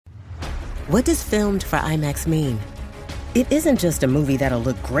What does filmed for IMAX mean? It isn't just a movie that'll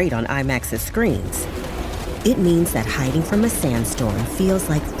look great on IMAX's screens. It means that hiding from a sandstorm feels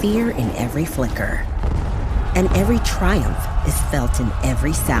like fear in every flicker. And every triumph is felt in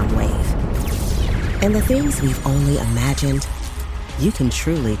every sound wave. And the things we've only imagined, you can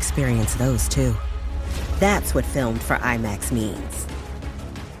truly experience those too. That's what filmed for IMAX means.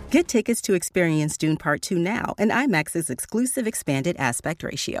 Get tickets to experience Dune Part 2 now and IMAX's exclusive expanded aspect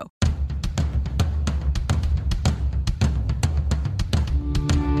ratio.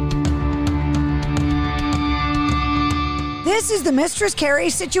 This is the Mistress Carrie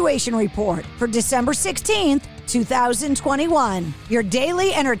Situation Report for December 16th, 2021. Your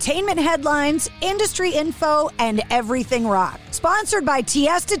daily entertainment headlines, industry info, and everything rock. Sponsored by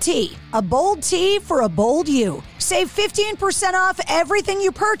Tiesta Tea, a bold tea for a bold you. Save 15% off everything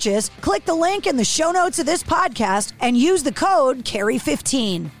you purchase. Click the link in the show notes of this podcast and use the code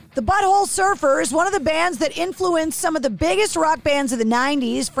CARRIE15. The Butthole Surfers, one of the bands that influenced some of the biggest rock bands of the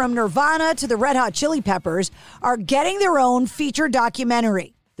 90s, from Nirvana to the Red Hot Chili Peppers, are getting their own feature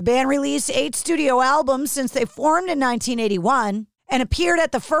documentary. The band released 8 studio albums since they formed in 1981 and appeared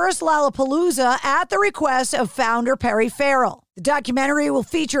at the first Lollapalooza at the request of founder Perry Farrell. The documentary will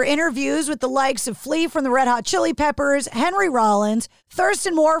feature interviews with the likes of Flea from the Red Hot Chili Peppers, Henry Rollins,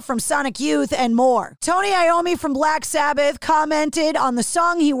 Thurston Moore from Sonic Youth, and more. Tony Iommi from Black Sabbath commented on the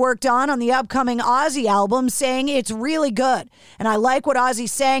song he worked on the upcoming Ozzy album, saying it's really good, and I like what Ozzy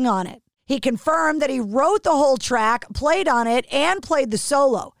sang on it. He confirmed that he wrote the whole track, played on it, and played the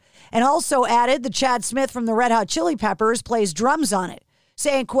solo, and also added that Chad Smith from the Red Hot Chili Peppers plays drums on it,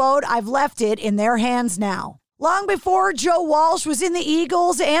 saying, quote, "I've left it in their hands now." Long before Joe Walsh was in the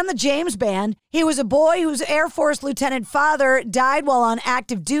Eagles and the James Band, he was a boy whose Air Force lieutenant father died while on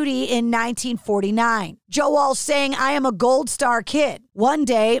active duty in 1949. Joe Walsh saying, "I am a Gold Star kid. One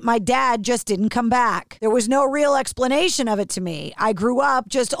day, my dad just didn't come back. There was no real explanation of it to me. I grew up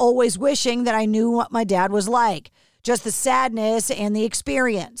just always wishing that I knew what my dad was like. Just the sadness and the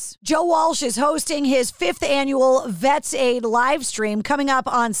experience." Joe Walsh is hosting his 5th annual Vets Aid live stream coming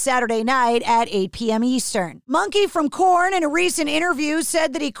up on Saturday night at 8 p.m. Eastern. Monkey from Korn, in a recent interview,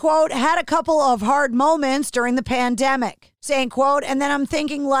 said that he, quote, "had a couple of hard moments during the pandemic," saying, quote, "and then I'm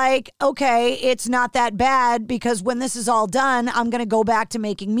thinking like, okay, it's not that bad because when this is all done, I'm going to go back to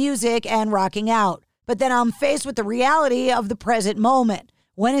making music and rocking out. But then I'm faced with the reality of the present moment.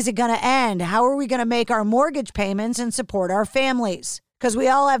 When is it going to end? How are we going to make our mortgage payments and support our families? Because we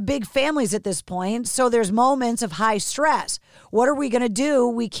all have big families at this point, so there's moments of high stress. What are we going to do?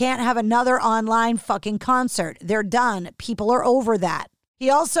 We can't have another online fucking concert. They're done. People are over that." He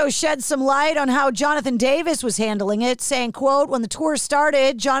also shed some light on how Jonathan Davis was handling it, saying, quote, "When the tour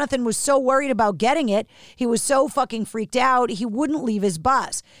started, Jonathan was so worried about getting it. He was so fucking freaked out. He wouldn't leave his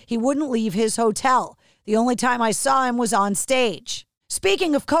bus. He wouldn't leave his hotel. The only time I saw him was on stage."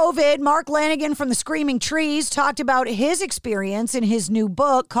 Speaking of COVID, Mark Lanigan from the Screaming Trees talked about his experience in his new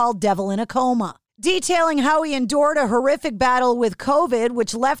book called Devil in a Coma, detailing how he endured a horrific battle with COVID,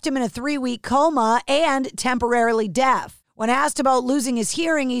 which left him in a 3-week coma and temporarily deaf. When asked about losing his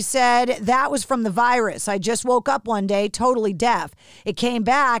hearing, he said, "That was from the virus. I just woke up one day totally deaf. It came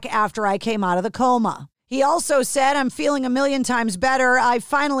back after I came out of the coma." He also said, "I'm feeling a million times better. I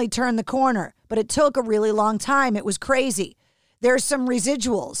finally turned the corner, but it took a really long time. It was crazy. There's some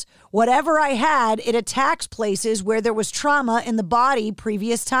residuals. Whatever I had, it attacks places where there was trauma in the body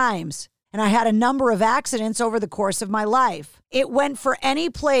previous times. And I had a number of accidents over the course of my life. It went for any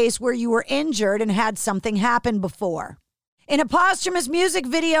place where you were injured and had something happen before." In a posthumous music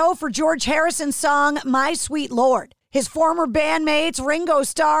video for George Harrison's song, My Sweet Lord, his former bandmates Ringo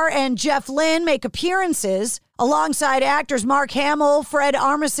Starr and Jeff Lynne make appearances alongside actors Mark Hamill, Fred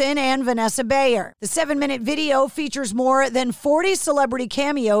Armisen, and Vanessa Bayer. The 7-minute video features more than 40 celebrity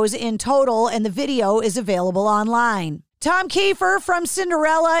cameos in total, and the video is available online. Tom Kiefer from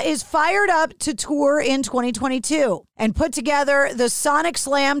Cinderella is fired up to tour in 2022 and put together the Sonic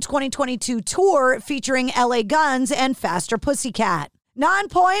Slam 2022 tour featuring LA Guns and Faster Pussycat.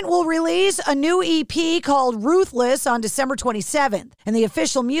 Nonpoint will release a new EP called Ruthless on December 27th, and the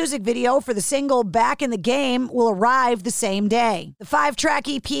official music video for the single Back in the Game will arrive the same day. The 5-track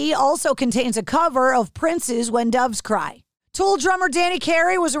EP also contains a cover of Prince's When Doves Cry. Tool drummer Danny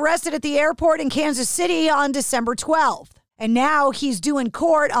Carey was arrested at the airport in Kansas City on December 12th, and now he's due in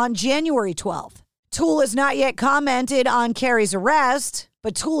court on January 12th. Tool has not yet commented on Carey's arrest,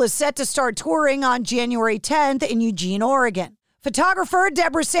 but Tool is set to start touring on January 10th in Eugene, Oregon. Photographer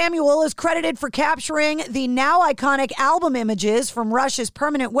Deborah Samuel is credited for capturing the now iconic album images from Rush's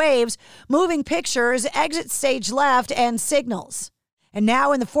Permanent Waves, Moving Pictures, Exit Stage Left, and Signals. And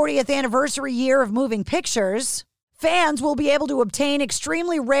now in the 40th anniversary year of moving pictures, fans will be able to obtain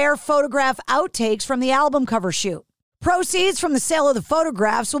extremely rare photograph outtakes from the album cover shoot. Proceeds from the sale of the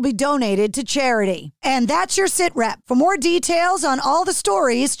photographs will be donated to charity. And that's your Sit Rep. For more details on all the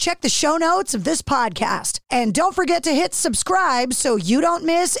stories, check the show notes of this podcast. And don't forget to hit subscribe so you don't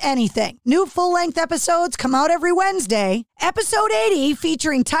miss anything. New full-length episodes come out every Wednesday. Episode 80,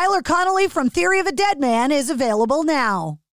 featuring Tyler Connolly from Theory of a Dead Man, is available now.